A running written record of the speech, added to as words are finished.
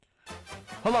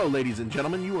Hello, ladies and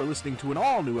gentlemen. You are listening to an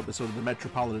all-new episode of the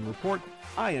Metropolitan Report.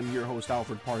 I am your host,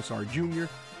 Alfred Parsar Jr.,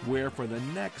 where for the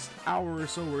next hour or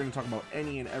so, we're going to talk about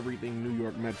any and everything New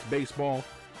York Mets baseball.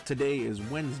 Today is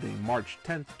Wednesday, March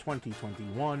 10th,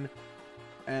 2021,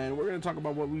 and we're going to talk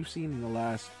about what we've seen in the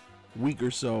last week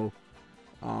or so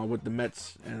with the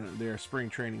Mets and their spring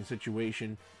training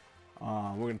situation.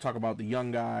 We're going to talk about the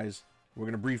young guys. We're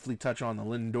going to briefly touch on the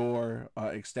Lindor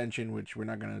extension, which we're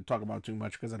not going to talk about too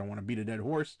much because I don't want to beat a dead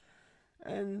horse.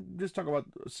 And just talk about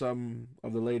some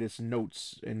of the latest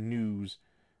notes and news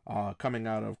coming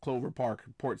out of Clover Park,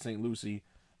 Port St. Lucie,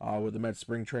 with the Mets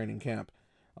spring training camp.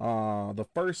 The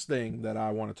first thing that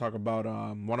I want to talk about,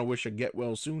 want to wish a get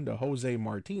well soon to Jose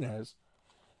Martinez.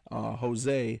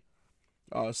 Jose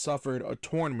suffered a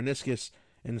torn meniscus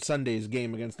in Sunday's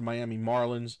game against the Miami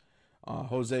Marlins.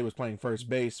 Jose was playing first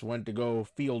base, went to go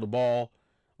field a ball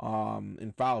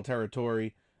in foul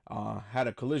territory, had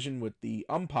a collision with the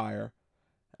umpire,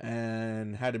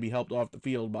 and had to be helped off the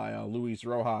field by Luis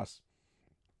Rojas.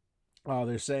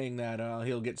 They're saying that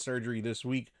he'll get surgery this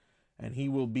week, and he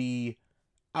will be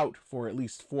out for at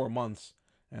least 4 months.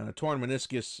 And a torn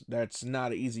meniscus, that's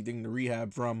not an easy thing to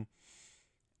rehab from.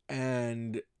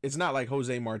 And it's not like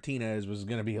Jose Martinez was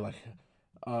going to be like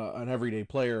an everyday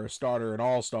player, a starter, an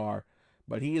all-star.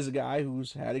 But he is a guy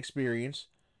who's had experience.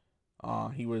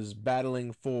 He was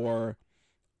battling for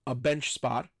a bench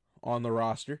spot on the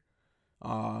roster.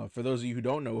 For those of you who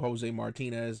don't know, Jose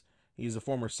Martinez, he's a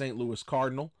former St. Louis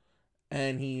Cardinal,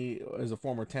 and he is a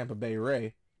former Tampa Bay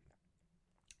Ray.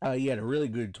 He had a really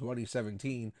good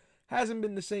 2017. Hasn't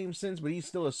been the same since, but he's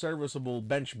still a serviceable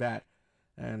bench bat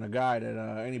and a guy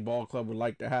that any ball club would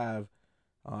like to have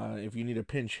if you need a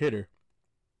pinch hitter.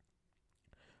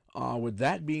 With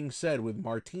that being said, with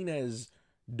Martinez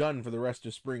done for the rest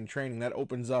of spring training, that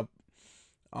opens up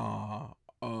a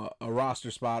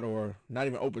roster spot, or not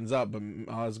even opens up, but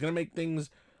it's going to make things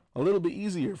a little bit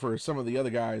easier for some of the other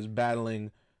guys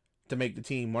battling to make the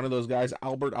team. One of those guys,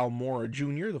 Albert Almora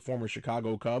Jr., the former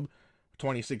Chicago Cub,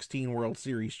 2016 World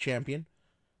Series champion.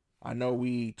 I know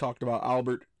we talked about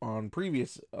Albert on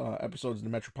previous episodes of the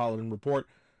Metropolitan Report,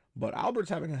 but Albert's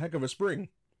having a heck of a spring.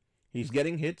 He's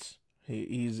getting hits.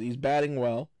 He's batting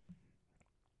well,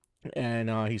 and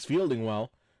he's fielding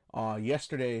well.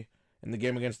 Yesterday in the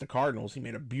game against the Cardinals, he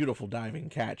made a beautiful diving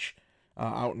catch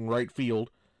out in right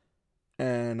field,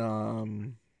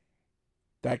 and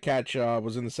that catch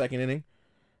was in the second inning.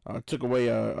 Took away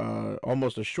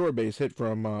almost a short base hit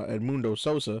from Edmundo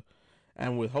Sosa,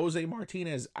 and with Jose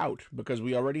Martinez out, because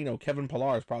we already know Kevin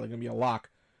Pillar is probably going to be a lock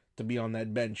to be on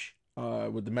that bench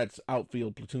with the Mets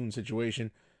outfield platoon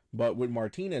situation. But with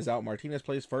Martinez out, Martinez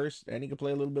plays first, and he can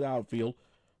play a little bit of outfield.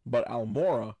 But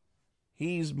Almora,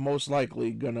 he's most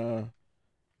likely going to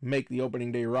make the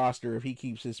opening day roster if he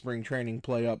keeps his spring training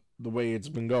play up the way it's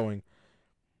been going.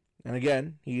 And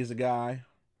again, he is a guy,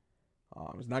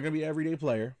 he's not going to be an everyday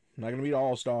player, not going to be an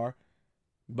all-star,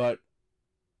 but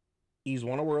he's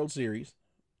won a World Series.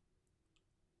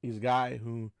 He's a guy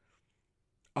who,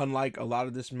 unlike a lot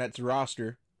of this Mets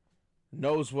roster,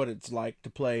 knows what it's like to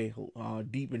play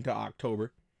deep into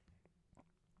October.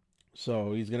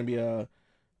 So he's going to be,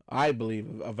 I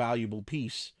believe, a valuable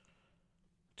piece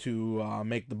to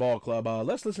make the ball club.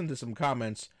 Let's listen to some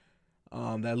comments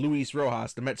that Luis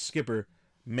Rojas, the Mets skipper,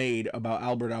 made about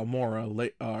Albert Almora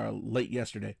late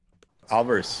yesterday.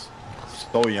 Albert's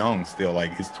so young still,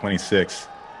 like he's 26.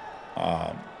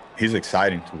 He's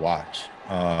exciting to watch.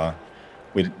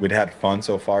 We'd had fun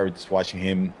so far just watching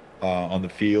him on the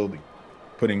field,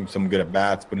 putting some good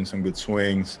at-bats, putting some good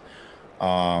swings.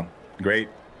 Great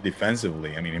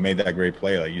defensively. I mean, he made that great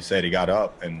play. Like you said, he got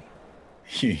up and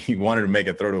he wanted to make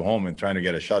a throw to home and trying to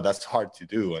get a shot. That's hard to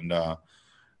do.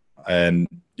 And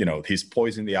you know, he's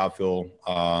poised in the outfield,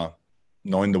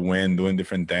 knowing the wind, doing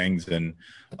different things. And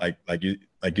like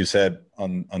you said,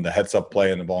 on the heads-up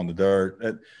play and the ball in the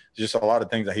dirt, just a lot of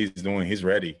things that he's doing. He's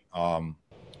ready. I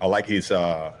like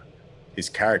his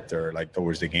character, like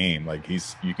towards the game. Like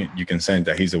you can sense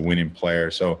that he's a winning player.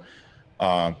 So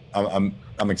I'm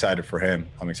excited for him.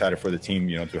 I'm excited for the team,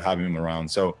 you know, to have him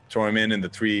around. So throw him in the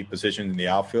three positions in the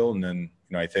outfield, and then,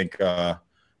 you know, I think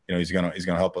he's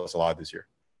gonna help us a lot this year.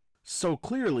 So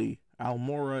clearly,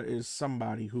 Almora is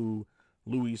somebody who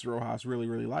Luis Rojas really,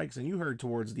 really likes, and you heard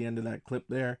towards the end of that clip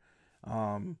there,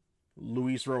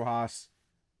 Luis Rojas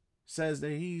says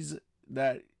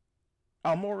that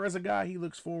Almora is a guy he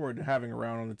looks forward to having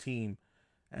around on the team,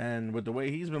 and with the way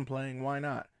he's been playing, why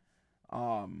not?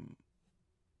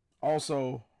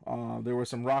 Also, there were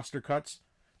some roster cuts.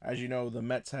 As you know, the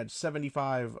Mets had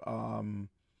 75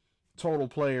 total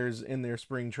players in their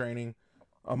spring training.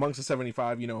 amongst the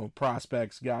 75,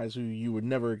 prospects, guys who you would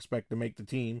never expect to make the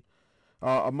team.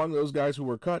 Among those guys who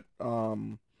were cut,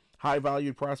 high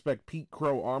valued prospect Pete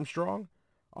Crow Armstrong,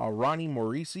 Ronnie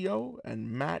Mauricio,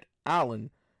 and Matt Allen,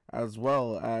 as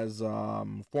well as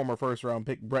former first round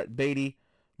pick Brett Beatty,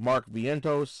 Mark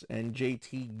Vientos, and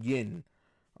JT Ginn.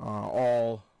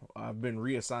 All have been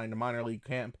reassigned to minor league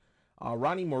camp.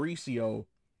 Ronnie Mauricio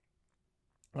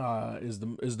is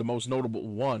the most notable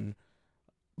one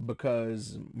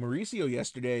because Mauricio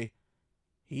yesterday,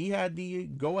 he had the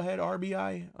go-ahead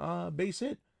RBI base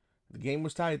hit. The game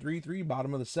was tied 3-3,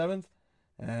 bottom of the 7th,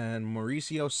 and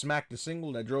Mauricio smacked a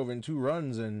single that drove in 2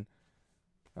 runs, and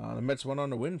the Mets went on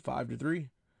to win 5-3.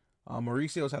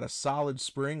 Mauricio's had a solid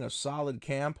spring, a solid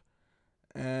camp,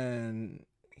 and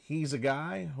he's a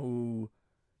guy who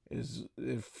is,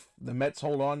 if the Mets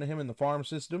hold on to him in the farm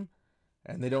system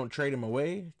and they don't trade him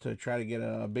away to try to get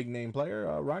a big-name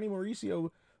player, Ronnie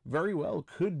Mauricio very well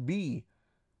could be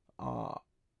a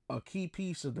key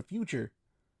piece of the future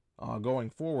going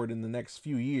forward in the next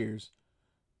few years.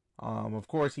 Of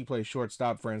course, he plays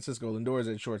shortstop. Francisco Lindor is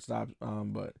at shortstop,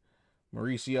 but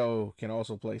Mauricio can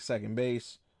also play second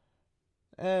base.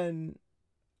 And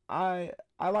I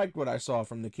liked what I saw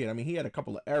from the kid. I mean, he had a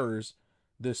couple of errors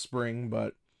this spring,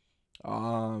 but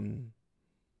what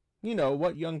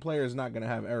young player is not going to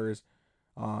have errors?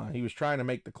 He was trying to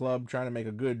make the club, trying to make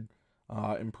a good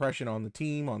impression on the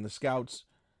team, on the scouts.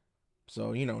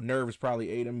 So, nerves probably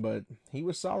ate him, but he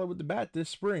was solid with the bat this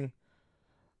spring.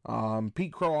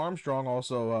 Pete Crow Armstrong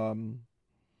also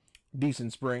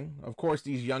decent spring. Of course,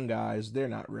 these young guys, they're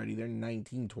not ready. They're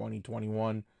 19, 20,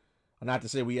 21. Not to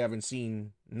say we haven't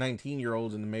seen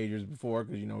 19-year-olds in the majors before,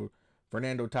 because,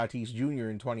 Fernando Tatis Jr.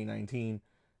 in 2019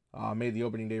 made the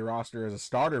opening day roster as a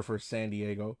starter for San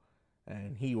Diego,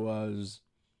 and he was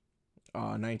a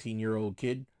 19-year-old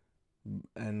kid.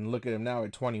 And look at him now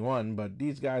at 21. But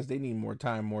these guys, they need more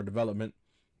time, more development.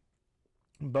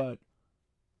 But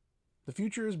the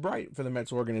future is bright for the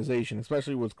Mets organization,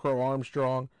 especially with Crow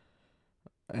Armstrong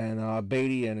and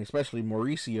Beatty, and especially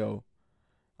Mauricio.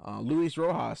 Luis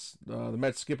Rojas, the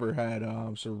Mets skipper, had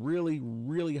some really,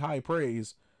 really high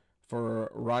praise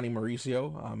for Ronnie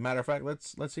Mauricio. Matter of fact,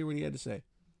 let's hear what he had to say.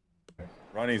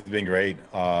 Ronnie's been great.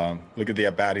 Look at the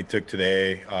at-bat he took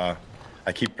today.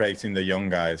 I keep praising the young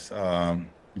guys,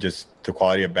 just the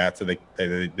quality of bats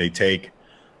that they take.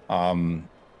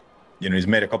 He's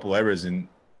made a couple errors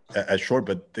at short,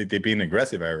 but they've been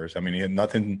aggressive errors. I mean, he had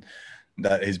nothing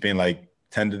that has been like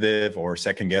tentative or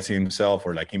second guessing himself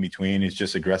or like in between. He's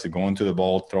just aggressive, going to the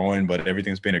ball, throwing, but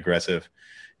everything's been aggressive.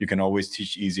 You can always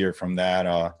teach easier from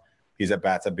that. His at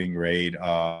bats have been great,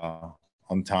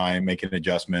 on time, making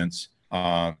adjustments.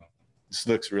 This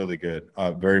looks really good.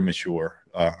 Very mature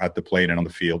at the plate and on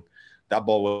the field. That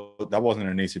wasn't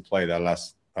an easy play. That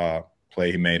last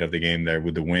play he made of the game there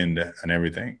with the wind and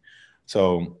everything.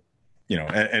 So,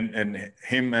 and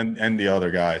him and the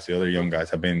other guys, the other young guys,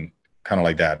 have been kind of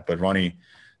like that. But Ronnie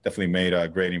definitely made a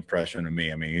great impression on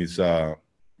me. I mean, he's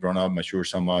grown up, matured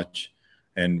so much,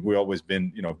 and we've always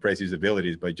been, praise his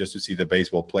abilities. But just to see the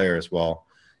baseball player as well,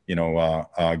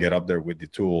 get up there with the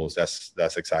tools,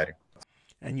 that's exciting.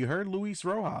 And you heard Luis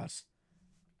Rojas.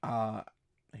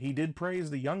 He did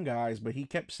praise the young guys, but he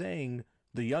kept saying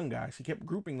the young guys. He kept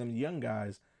grouping them young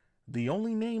guys. The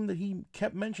only name that he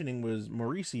kept mentioning was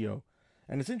Mauricio.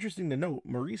 And it's interesting to note,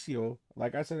 Mauricio,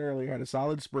 like I said earlier, had a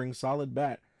solid spring, solid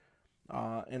bat.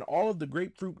 In all of the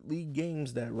Grapefruit League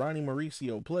games that Ronnie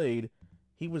Mauricio played,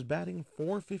 he was batting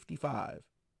 .455.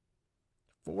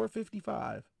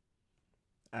 .455.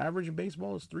 Average in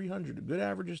baseball is 300. A good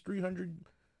average is 300.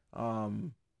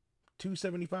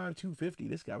 275, 250.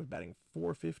 This guy was batting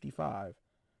 .455.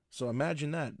 So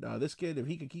imagine that. This kid, if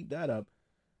he could keep that up,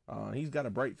 he's got a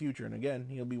bright future. And again,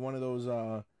 he'll be one of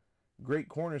those great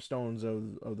cornerstones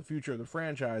of the future of the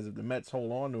franchise if the Mets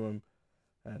hold on to him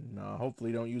and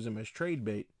hopefully don't use him as trade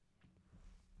bait.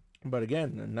 But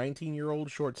again, a 19-year-old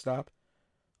shortstop.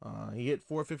 He hit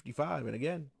 .455. And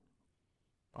again,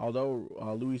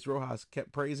 although Luis Rojas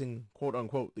kept praising,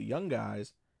 quote-unquote, the young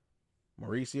guys,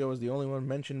 Mauricio is the only one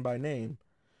mentioned by name.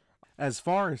 As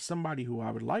far as somebody who I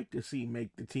would like to see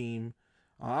make the team,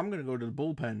 I'm going to go to the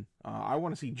bullpen. I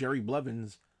want to see Jerry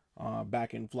Blevins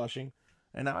back in Flushing.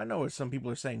 And I know some people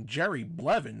are saying, Jerry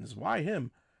Blevins, why him?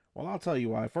 Well, I'll tell you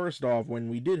why. First off, when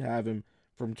we did have him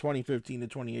from 2015 to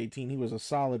 2018, he was a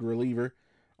solid reliever.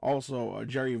 Also,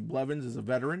 Jerry Blevins is a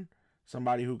veteran,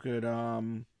 somebody who could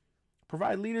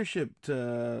provide leadership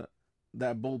to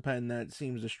that bullpen that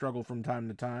seems to struggle from time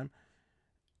to time.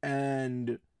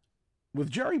 And with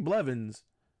Jerry Blevins,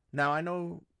 now I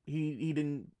know he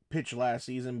didn't pitch last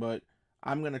season, but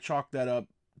I'm going to chalk that up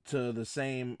to the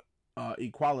same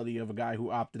equality of a guy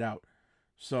who opted out.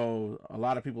 So a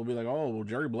lot of people will be like, oh, well,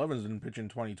 Jerry Blevins didn't pitch in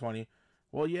 2020.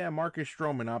 Well, yeah, Marcus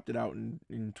Stroman opted out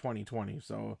in 2020.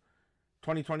 So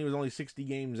 2020 was only 60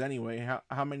 games anyway.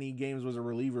 How many games was a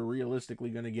reliever realistically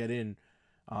going to get in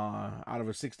out of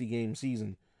a 60-game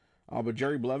season? But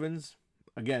Jerry Blevins,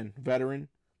 again, veteran,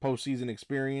 postseason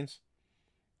experience.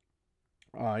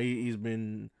 He's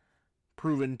been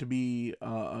proven to be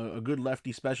a good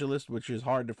lefty specialist, which is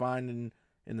hard to find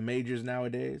in the majors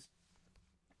nowadays.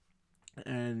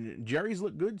 And Jerry's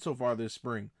looked good so far this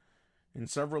spring. In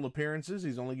several appearances,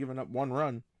 he's only given up 1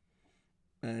 run.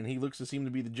 And he looks to seem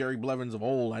to be the Jerry Blevins of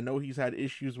old. I know he's had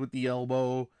issues with the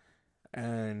elbow.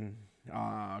 And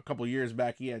a couple years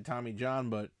back he had Tommy John,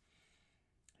 but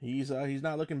he's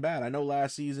not looking bad. I know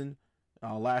last season,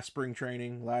 last spring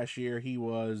training, last year, he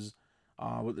was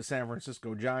with the San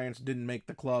Francisco Giants, didn't make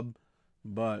the club.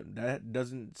 But that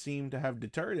doesn't seem to have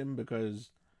deterred him because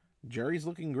Jerry's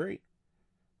looking great.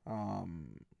 I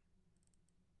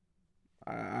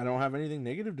don't have anything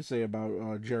negative to say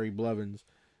about Jerry Blevins.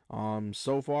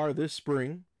 So far this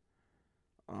spring,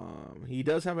 he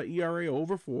does have an ERA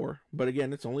over 4, but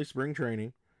again, it's only spring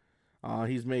training.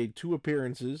 He's made 2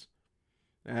 appearances,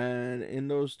 and in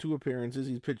those 2 appearances,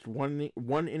 he's pitched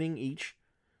one inning each.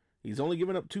 He's only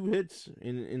given up 2 hits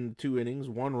in 2 innings,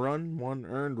 1 run, 1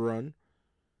 earned run,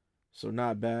 so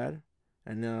not bad.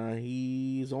 And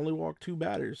he's only walked 2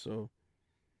 batters, so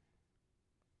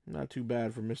not too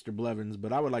bad for Mr. Blevins,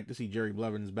 but I would like to see Jerry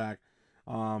Blevins back.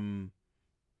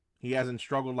 He hasn't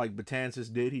struggled like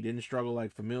Betances did. He didn't struggle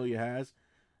like Familia has.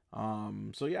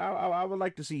 So yeah, I would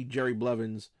like to see Jerry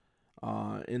Blevins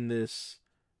in this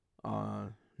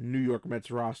New York Mets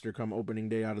roster come opening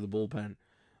day out of the bullpen.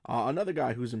 Another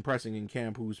guy who's impressing in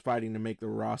camp, who's fighting to make the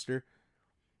roster,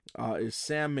 is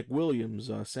Sam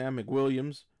McWilliams. Sam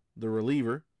McWilliams, the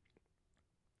reliever,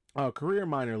 career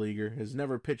minor leaguer, has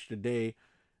never pitched a day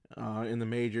in the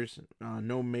majors.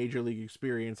 No major league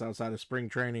experience outside of spring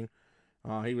training.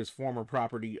 He was former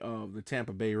property of the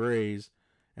Tampa Bay Rays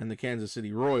and the Kansas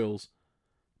City Royals.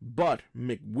 But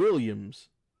McWilliams,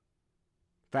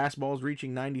 fastballs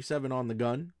reaching 97 on the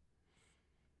gun.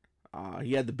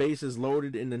 He had the bases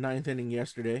loaded in the 9th inning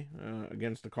yesterday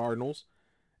against the Cardinals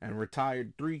and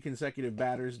retired 3 consecutive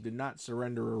batters, did not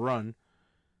surrender a run.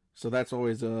 So that's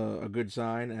always a good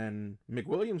sign. And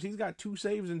McWilliams, he's got 2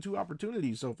 saves and 2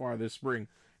 opportunities so far this spring.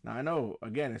 Now, I know,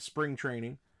 again, it's spring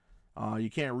training. You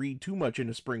can't read too much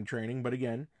into spring training. But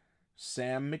again,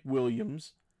 Sam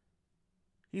McWilliams,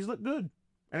 he's looked good.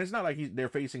 And it's not like they're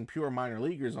facing pure minor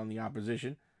leaguers on the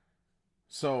opposition.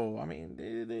 So, I mean,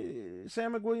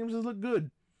 Sam McWilliams has looked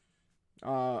good.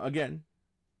 Again,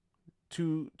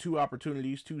 two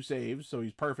opportunities, 2 saves. So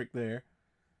he's perfect there.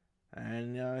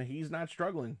 And he's not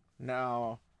struggling.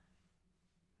 Now,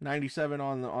 97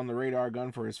 on the radar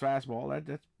gun for his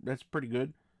fastball. That's pretty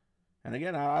good. And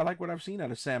again, I like what I've seen out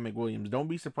of Sam McWilliams. Don't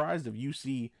be surprised if you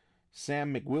see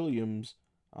Sam McWilliams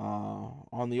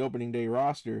on the opening day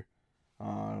roster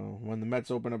when the Mets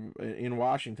open up in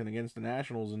Washington against the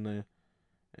Nationals in the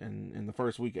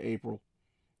first week of April.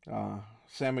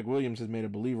 Sam McWilliams has made a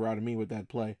believer out of me with that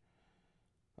play.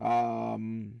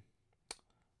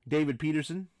 David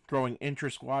Peterson throwing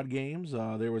intra-squad games.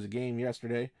 There was a game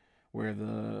yesterday where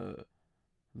the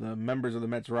members of the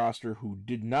Mets roster who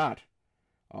did not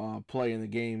play in the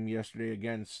game yesterday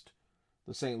against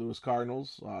the St. Louis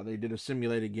Cardinals, they did a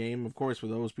simulated game. Of course, for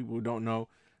those people who don't know,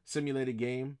 simulated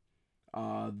game,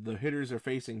 the hitters are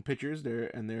facing pitchers.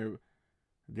 They're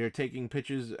taking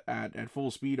pitches at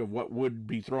full speed of what would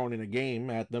be thrown in a game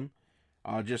at them.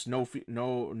 Just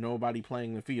nobody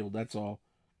playing the field. That's all.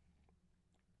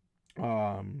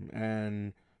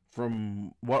 And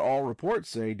from what all reports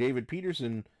say, David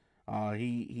Peterson,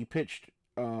 he pitched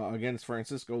against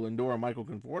Francisco Lindor and Michael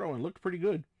Conforto and looked pretty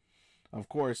good. Of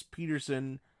course,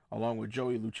 Peterson, along with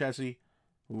Joey Lucchesi,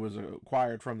 who was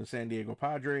acquired from the San Diego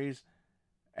Padres,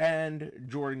 and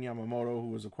Jordan Yamamoto, who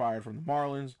was acquired from the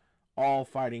Marlins, all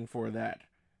fighting for that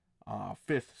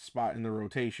 5th spot in the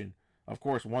rotation. Of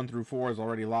course, 1 through 4 is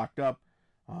already locked up.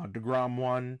 DeGrom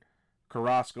 1,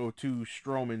 Carrasco 2,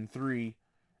 Stroman 3,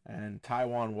 and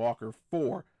Taijuan Walker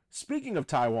 4. Speaking of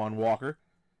Taijuan Walker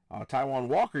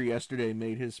yesterday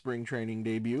made his spring training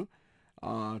debut.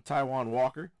 Taijuan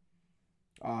Walker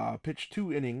pitched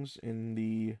 2 innings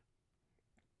in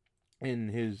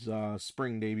his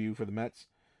spring debut for the Mets.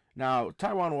 Now,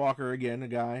 Taijuan Walker, again, a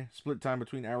guy, split time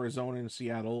between Arizona and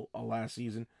Seattle last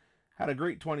season. Had a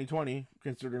great 2020,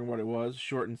 considering what it was,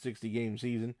 shortened 60-game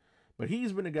season. But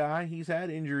he's been a guy, he's had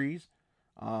injuries.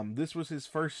 This was his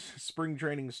first spring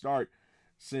training start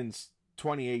since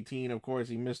 2018, of course,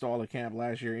 he missed all the camp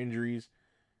last year, injuries.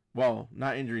 Well,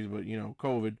 not injuries, but,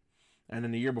 COVID. And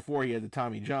then the year before, he had the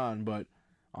Tommy John. But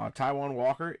Taijuan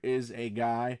Walker is a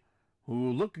guy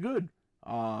who looked good.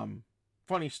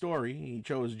 Funny story, he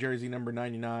chose jersey number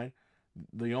 99.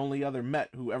 The only other Met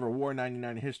who ever wore 99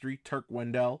 in history, Turk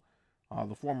Wendell,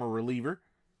 the former reliever,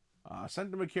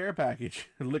 sent him a care package,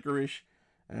 licorice,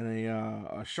 and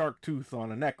a shark tooth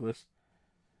on a necklace.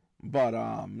 But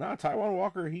Taijuan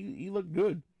Walker, he looked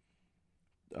good.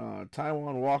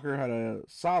 Taijuan Walker had a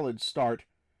solid start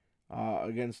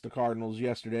against the Cardinals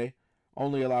yesterday.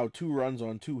 Only allowed 2 runs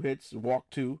on 2 hits,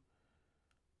 walked 2.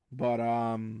 But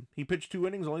he pitched 2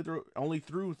 innings, only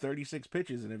threw 36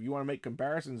 pitches. And if you want to make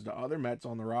comparisons to other Mets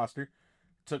on the roster, it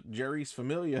took Jeurys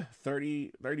Familia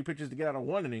 30 pitches to get out of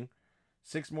 1 inning,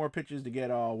 6 more pitches to get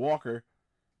Walker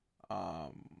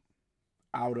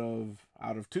out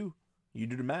of 2. You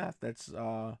do the math. That's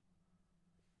not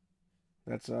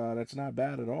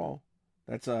bad at all.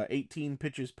 That's 18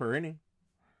 pitches per inning.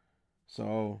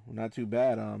 So not too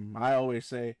bad. I always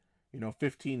say,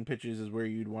 15 pitches is where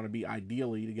you'd want to be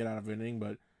ideally to get out of an inning,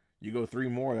 but you go 3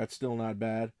 more, that's still not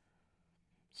bad.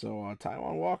 So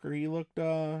Taijuan Walker, he looked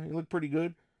pretty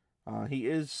good. He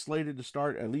is slated to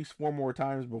start at least 4 more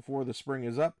times before the spring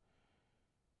is up.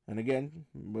 And again,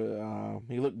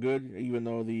 he looked good, even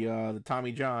though the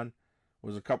Tommy John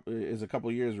is a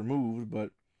couple years removed.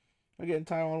 But again,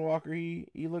 Taijuan Walker, he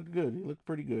looked good. He looked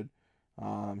pretty good.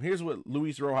 Here's what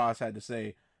Luis Rojas had to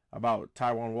say about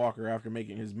Taijuan Walker after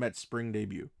making his Mets spring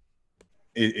debut.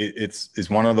 It's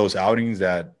one of those outings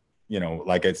that,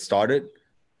 like it started,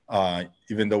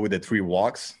 even though with the 3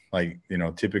 walks,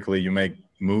 typically you make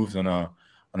moves on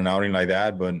an outing like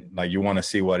that, but you want to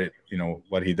see what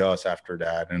he does after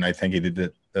that. And I think he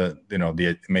did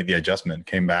made the adjustment,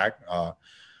 came back, got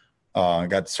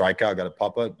the strikeout, got a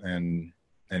pop-up, and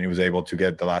he was able to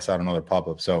get the last out another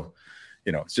pop-up. So,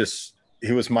 it's just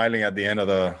he was smiling at the end of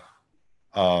the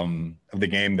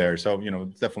game there. So,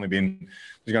 it's definitely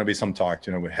there's going to be some talk,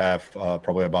 we have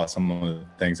probably about some of the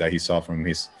things that he saw from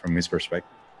his perspective.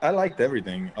 I liked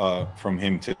everything from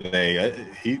him today.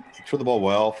 He threw the ball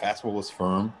well. Fastball was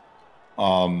firm.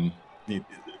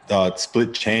 The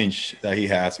split change that he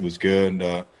has was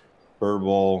good.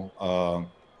 Curveball,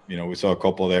 we saw a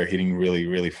couple there. He didn't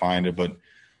really find it, but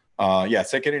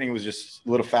second inning was just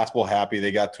a little fastball happy.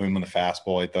 They got to him on the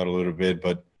fastball, I thought, a little bit,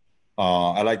 but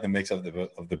I like the mix of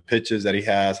the pitches that he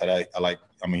has.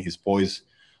 His poise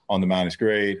on the mound is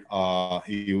great.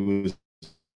 He was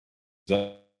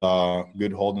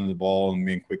good holding the ball and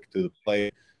being quick to the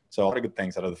plate. So a lot of good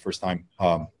things out of the first time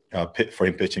for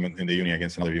him pitching in the uni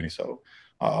against another uni. So,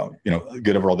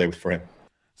 good overall day for him.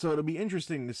 So it'll be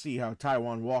interesting to see how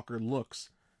Taijuan Walker looks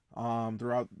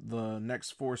throughout the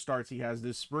next 4 starts he has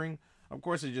this spring. Of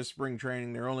course, it's just spring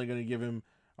training. They're only going to give him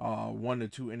 1 to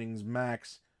 2 innings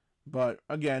max. But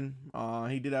again,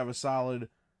 he did have a solid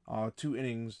 2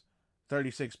 innings,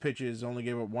 36 pitches, only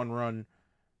gave up 1 run.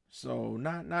 So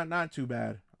not too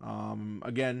bad.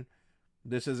 Again,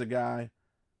 this is a guy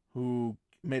who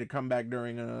made a comeback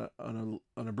during an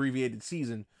abbreviated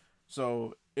season.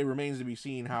 So it remains to be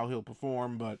seen how he'll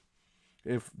perform. But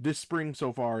if this spring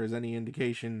so far is any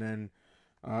indication, then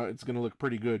it's going to look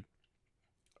pretty good.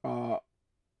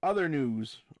 Other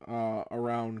news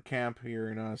around camp here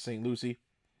in St. Lucie,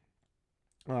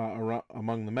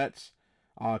 among the Mets,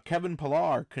 Kevin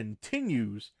Pillar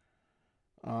continues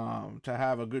to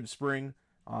have a good spring.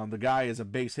 The guy is a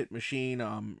base hit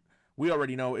machine. We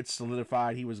already know it's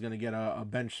solidified. He was going to get a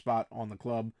bench spot on the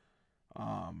club.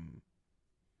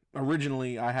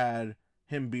 Originally, I had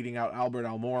him beating out Albert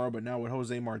Almora, but now with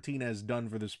Jose Martinez done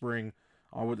for the spring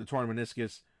with the torn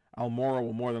meniscus, Almora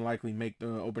will more than likely make the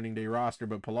opening day roster,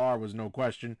 but Pillar was no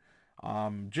question.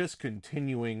 Just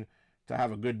continuing to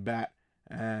have a good bat,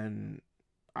 and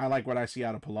I like what I see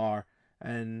out of Pillar.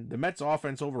 And the Mets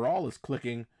offense overall is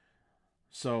clicking,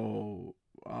 so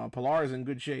Pillar is in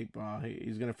good shape.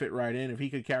 He's going to fit right in. If he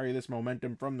could carry this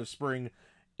momentum from the spring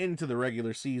into the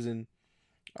regular season,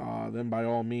 then by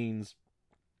all means,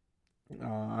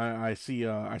 I see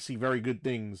very good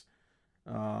things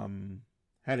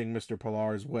heading Mr.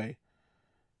 Pillar's way.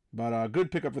 But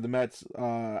good pickup for the Mets.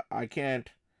 I can't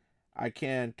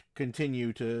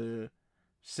continue to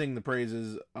sing the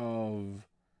praises of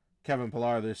Kevin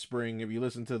Pillar this spring. If you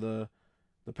listen to the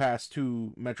past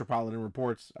 2 Metropolitan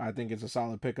reports, I think it's a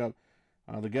solid pickup.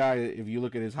 The guy, if you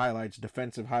look at his highlights,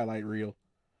 defensive highlight reel.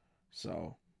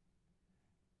 So,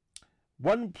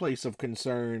 one place of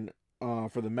concern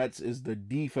for the Mets is the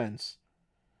defense.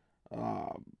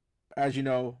 As you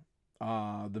know,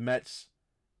 the Mets,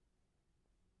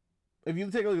 if you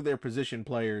take a look at their position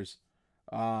players,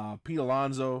 Pete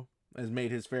Alonso has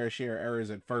made his fair share of errors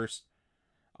at first.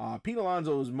 Pete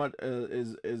Alonso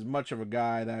is much of a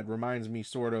guy that reminds me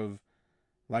sort of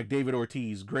like David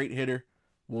Ortiz. Great hitter,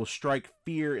 will strike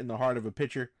fear in the heart of a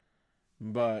pitcher,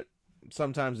 but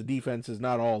sometimes the defense is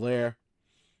not all there.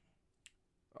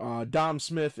 Dom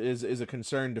Smith is a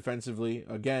concern defensively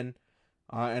again,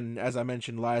 and as I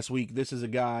mentioned last week, this is a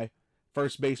guy,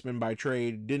 first baseman by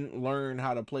trade, didn't learn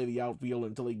how to play the outfield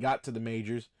until he got to the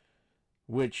majors,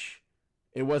 which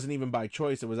it wasn't even by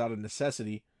choice, it was out of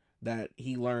necessity that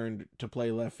he learned to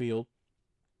play left field.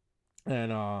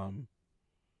 And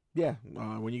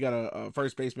when you got a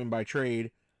first baseman by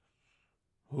trade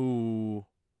who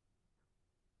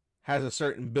has a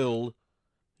certain build,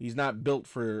 he's not built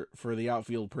for the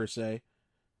outfield per se,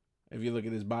 if you look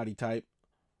at his body type,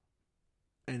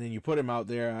 and then you put him out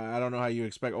there, I don't know how you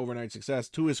expect overnight success.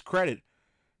 To his credit,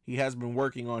 he has been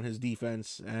working on his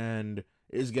defense and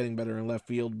is getting better in left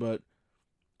field, but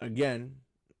again,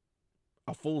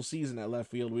 a full season at left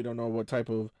field, we don't know what type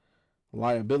of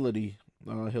liability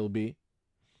he'll be.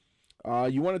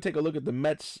 You want to take a look at the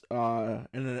Mets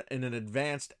in an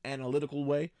advanced analytical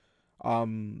way.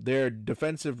 Their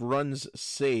defensive runs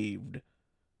saved.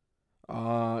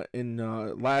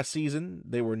 In last season,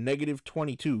 they were negative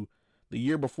 22. The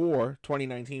year before,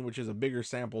 2019, which is a bigger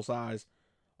sample size,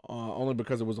 only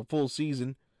because it was a full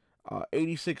season,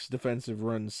 86 defensive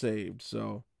runs saved.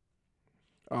 So,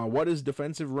 what is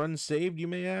defensive runs saved, you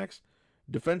may ask?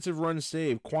 Defensive runs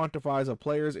saved quantifies a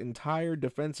player's entire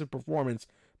defensive performance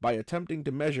by attempting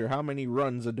to measure how many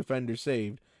runs a defender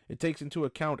saved. It takes into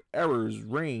account errors,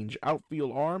 range,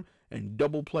 outfield arm, and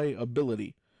double play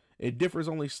ability. It differs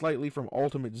only slightly from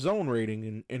ultimate zone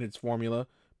rating in its formula,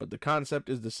 but the concept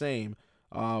is the same.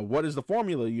 What is the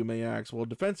formula, you may ask? Well,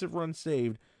 defensive runs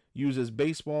saved uses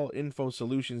Baseball Info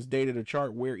Solutions data to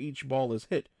chart where each ball is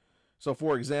hit. So,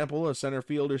 for example, a center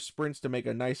fielder sprints to make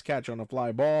a nice catch on a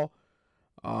fly ball.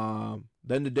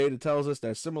 Then the data tells us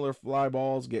that similar fly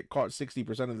balls get caught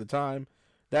 60% of the time.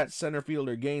 That center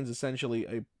fielder gains essentially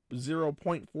a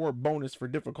 0.4 bonus for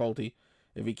difficulty.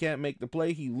 If he can't make the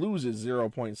play, he loses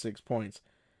 0.6 points.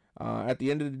 At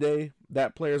the end of the day,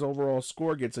 that player's overall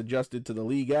score gets adjusted to the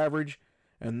league average,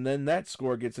 and then that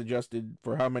score gets adjusted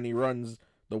for how many runs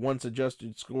the once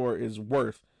adjusted score is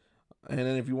worth. And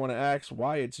then if you want to ask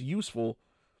why it's useful,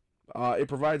 it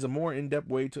provides a more in-depth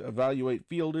way to evaluate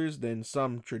fielders than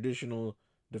some traditional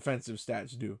defensive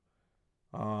stats do.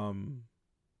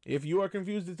 If you are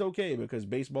confused, it's okay, because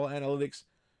baseball analytics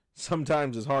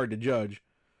sometimes is hard to judge.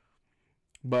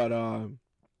 But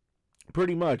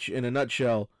pretty much, in a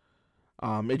nutshell,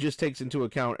 it just takes into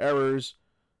account errors,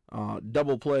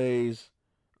 double plays,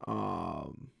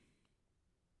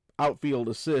 outfield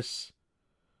assists,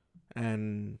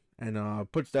 and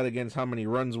puts that against how many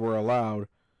runs were allowed.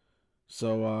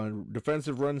 So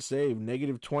defensive runs saved,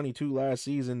 negative 22 last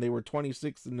season. They were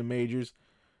 26th in the majors.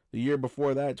 The year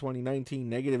before that, 2019,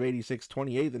 negative 86,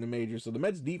 28th in the majors. So the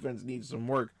Mets defense needs some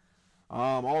work.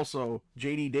 Also,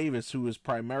 J.D. Davis, who has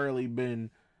primarily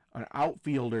been an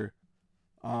outfielder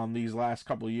these last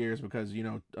couple of years, because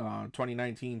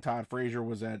 2019 Todd Frazier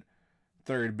was at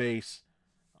third base.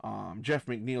 Jeff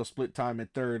McNeil split time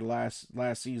at third last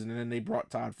season, and then they brought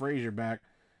Todd Frazier back.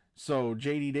 So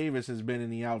J.D. Davis has been in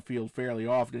the outfield fairly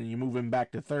often. You move him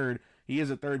back to third. He is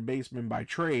a third baseman by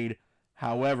trade.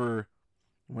 However,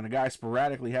 when a guy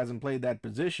sporadically hasn't played that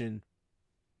position,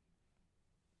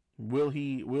 will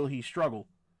he struggle?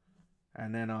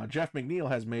 And then Jeff McNeil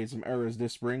has made some errors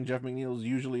this spring. Jeff McNeil is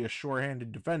usually a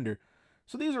sure-handed defender.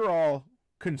 So these are all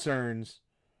concerns.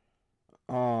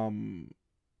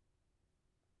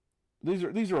 These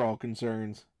are all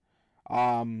concerns.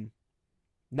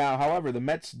 Now, however, the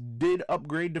Mets did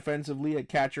upgrade defensively at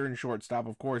catcher and shortstop.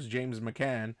 Of course, James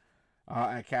McCann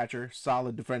at catcher,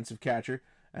 solid defensive catcher.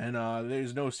 And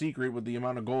there's no secret with the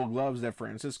amount of gold gloves that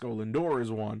Francisco Lindor has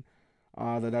won,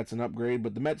 that's an upgrade.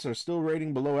 But the Mets are still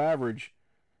rating below average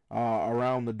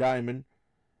around the diamond.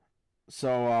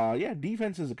 So,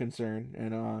 defense is a concern.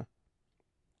 And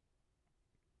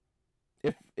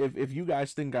if you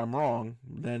guys think I'm wrong,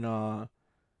 then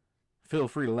feel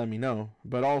free to let me know.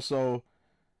 But also,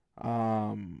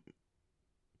 Brandon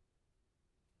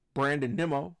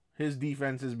Nimmo, his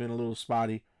defense has been a little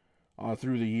spotty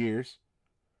through the years.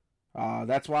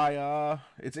 That's why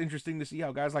it's interesting to see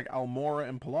how guys like Almora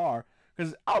and Pilar,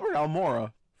 because Albert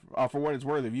Almora, for what it's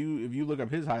worth, if you look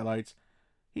up his highlights,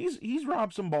 he's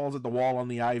robbed some balls at the wall on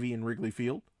the Ivy in Wrigley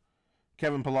Field.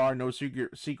 Kevin Pilar, no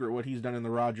secret what he's done in the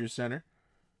Rogers Center.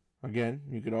 Again,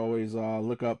 you could always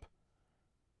look up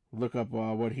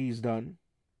what he's done.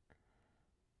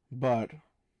 But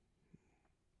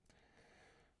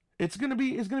it's gonna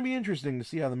be interesting to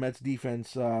see how the Mets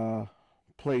defense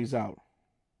plays out.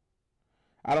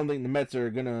 I don't think the Mets are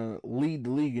gonna lead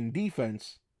the league in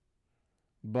defense,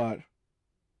 but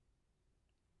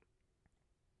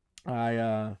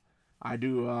I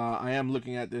am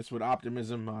looking at this with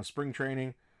optimism. Spring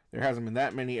training, there hasn't been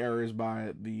that many errors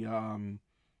by the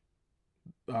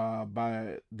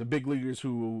big leaguers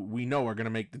who we know are gonna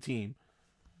make the team.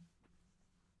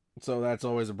 So that's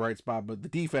always a bright spot. But the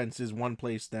defense is one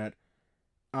place that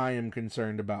I am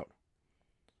concerned about.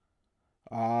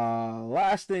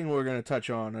 Last thing we're going to touch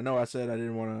on. I know I said I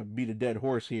didn't want to beat a dead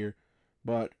horse here,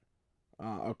 but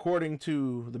according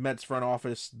to the Mets front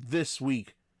office, this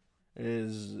week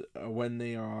is when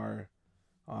they are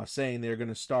saying they're going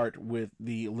to start with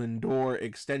the Lindor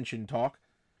extension talk.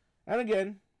 And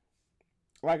again,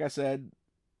 like I said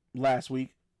last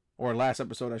week, or last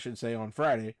episode I should say, on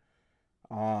Friday,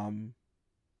 I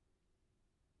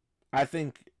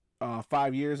think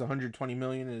 5 years, $120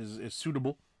 million is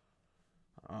suitable.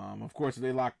 Of course, if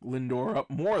they lock Lindor up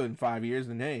more than 5 years,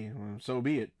 then hey, so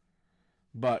be it.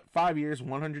 But 5 years,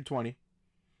 120.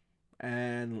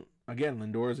 And again,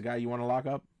 Lindor is a guy you want to lock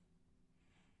up.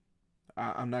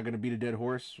 I'm not going to beat a dead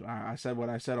horse. I said what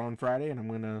I said on Friday, and I'm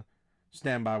going to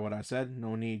stand by what I said.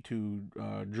 No need to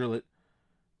drill it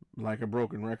like a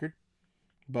broken record.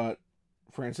 But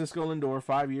Francisco Lindor,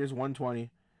 5 years,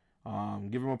 120.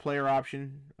 Give him a player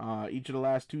option each of the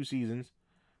last 2 seasons,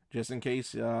 just in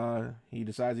case he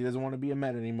decides he doesn't want to be a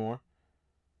Met anymore.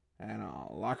 And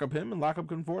lock up him and lock up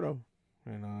Conforto,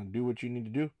 and do what you need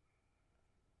to do.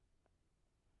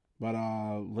 But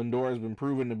Lindor has been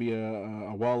proven to be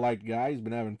a well-liked guy. He's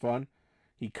been having fun.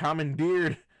 He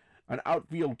commandeered an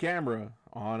outfield camera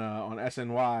on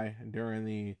SNY during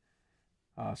the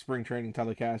spring training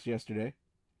telecast yesterday.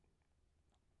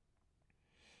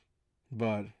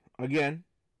 But again,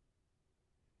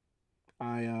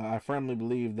 I firmly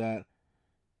believe that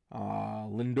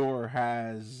Lindor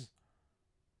has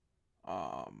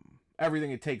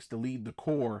everything it takes to lead the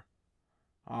core.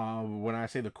 When I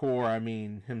say the core, I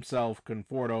mean himself,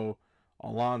 Conforto,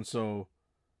 Alonso,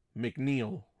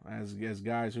 McNeil, as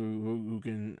guys who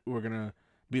are gonna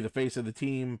be the face of the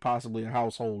team, possibly a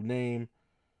household name.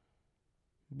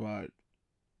 But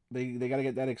they gotta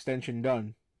get that extension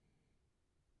done.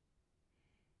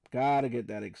 Gotta get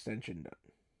that extension done.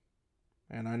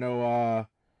 And I know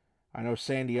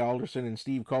Sandy Alderson and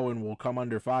Steve Cohen will come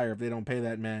under fire if they don't pay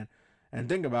that man. And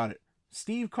think about it.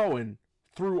 Steve Cohen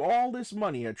threw all this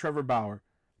money at Trevor Bauer,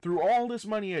 threw all this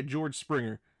money at George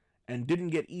Springer, and didn't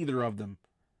get either of them.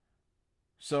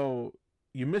 So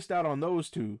you missed out on those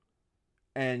two,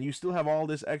 and you still have all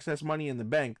this excess money in the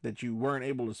bank that you weren't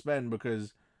able to spend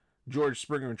because George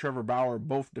Springer and Trevor Bauer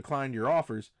both declined your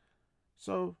offers.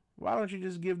 So why don't you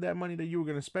just give that money that you were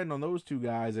going to spend on those two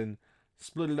guys and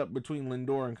split it up between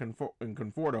Lindor and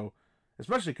Conforto,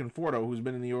 especially Conforto, who's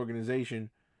been in the organization,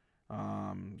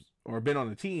 or been on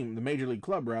the team, the Major League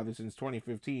Club rather, since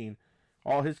 2015.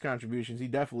 All his contributions, he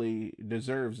definitely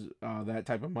deserves that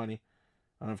type of money.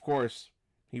 And of course,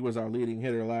 he was our leading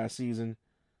hitter last season.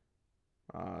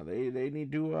 They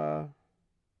need to.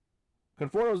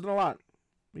 Conforto's done a lot.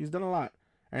 He's done a lot,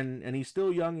 and he's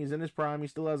still young. He's in his prime. He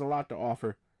still has a lot to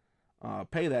offer.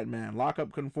 Pay that man. Lock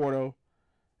up Conforto,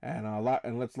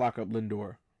 and let's lock up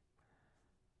Lindor.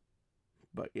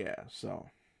 But yeah, so.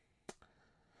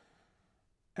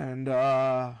 And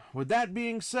with that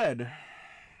being said,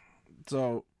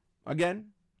 so again,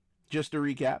 just to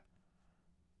recap,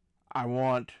 I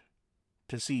want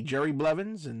to see Jerry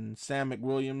Blevins and Sam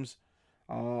McWilliams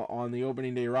on the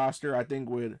opening day roster. I think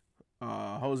with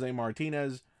Jose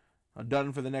Martinez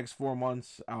done for the next 4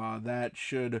 months, that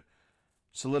should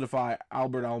solidify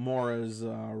Albert Almora's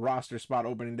roster spot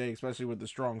opening day, especially with the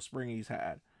strong spring he's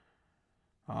had.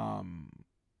 And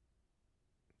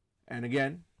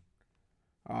again,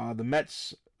 the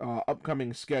Mets'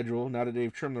 upcoming schedule, now that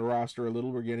they've trimmed the roster a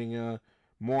little, we're getting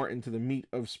more into the meat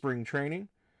of spring training.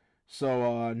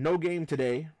 So no game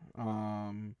today.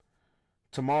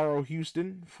 Tomorrow,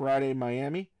 Houston. Friday,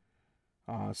 Miami.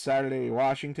 Saturday,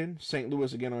 Washington. St.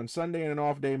 Louis again on Sunday, and an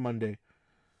off day Monday.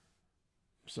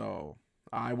 So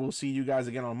I will see you guys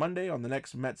again on Monday on the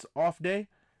next Mets off day.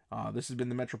 This has been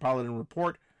the Metropolitan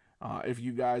Report. If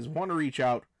you guys want to reach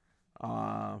out,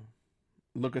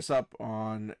 look us up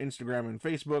on Instagram and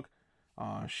Facebook.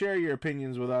 Share your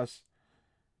opinions with us.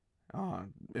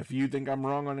 If you think I'm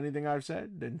wrong on anything I've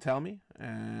said, then tell me.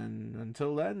 And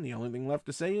until then, the only thing left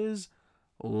to say is,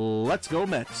 let's go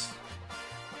Mets.